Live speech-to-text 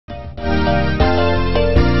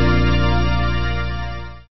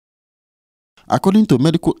According to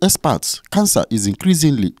medical experts, cancer is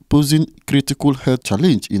increasingly posing critical health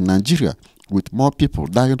challenge in Nigeria, with more people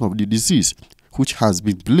dying of the disease, which has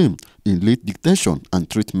been blamed in late detection and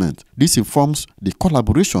treatment. This informs the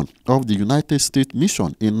collaboration of the United States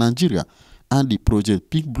Mission in Nigeria and the Project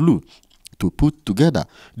Pink Blue to put together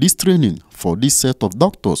this training for this set of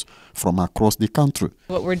doctors from across the country.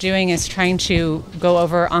 What we're doing is trying to go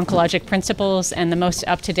over oncologic principles and the most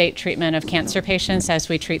up-to-date treatment of cancer patients as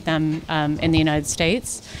we treat them in the United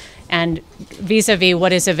States, and vis-a-vis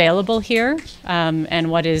what is available here and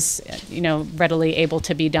what is readily able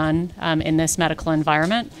to be done in this medical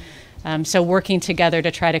environment. So working together to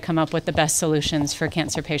try to come up with the best solutions for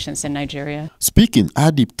cancer patients in Nigeria. Speaking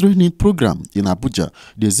at the training program in Abuja,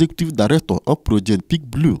 the executive director of Project Pink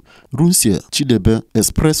Blue, Runsie Chidebe,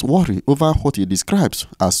 expressed worry over what he describes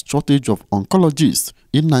as shortage of oncologists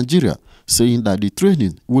in Nigeria, saying that the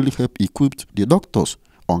training will help equip the doctors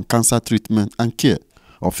on cancer treatment and care.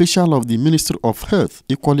 Official of the Ministry of Health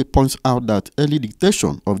equally points out that early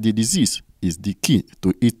detection of the disease is the key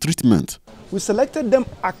to its treatment. We selected them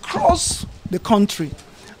across the country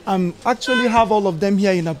and actually have all of them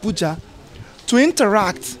here in Abuja to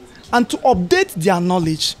interact and to update their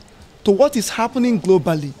knowledge to what is happening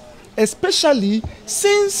globally, especially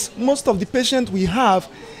since most of the patients we have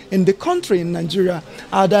in the country in Nigeria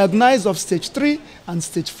are diagnosed of stage 3 and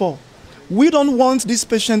stage 4. We don't want this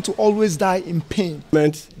patient to always die in pain.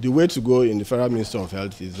 The way to go in the Federal Ministry of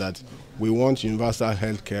Health is that we want universal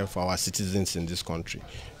health care for our citizens in this country.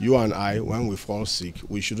 You and I, when we fall sick,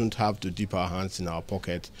 we shouldn't have to dip our hands in our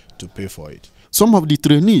pocket to pay for it. Some of the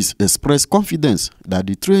trainees express confidence that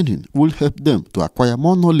the training will help them to acquire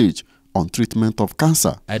more knowledge on treatment of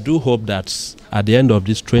cancer. I do hope that at the end of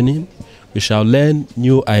this training, we shall learn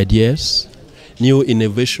new ideas, new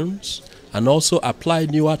innovations, and also apply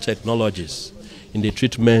newer technologies in the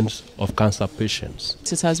treatment of cancer patients.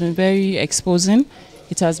 It has been very exposing.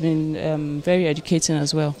 It has been very educating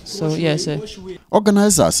as well. So yes.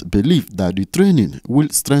 Organizers believe that the training will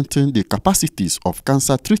strengthen the capacities of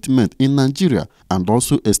cancer treatment in Nigeria and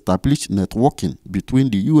also establish networking between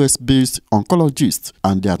the US-based oncologists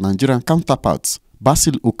and their Nigerian counterparts.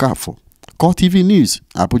 Basil Okafor, Core TV News,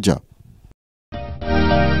 Abuja.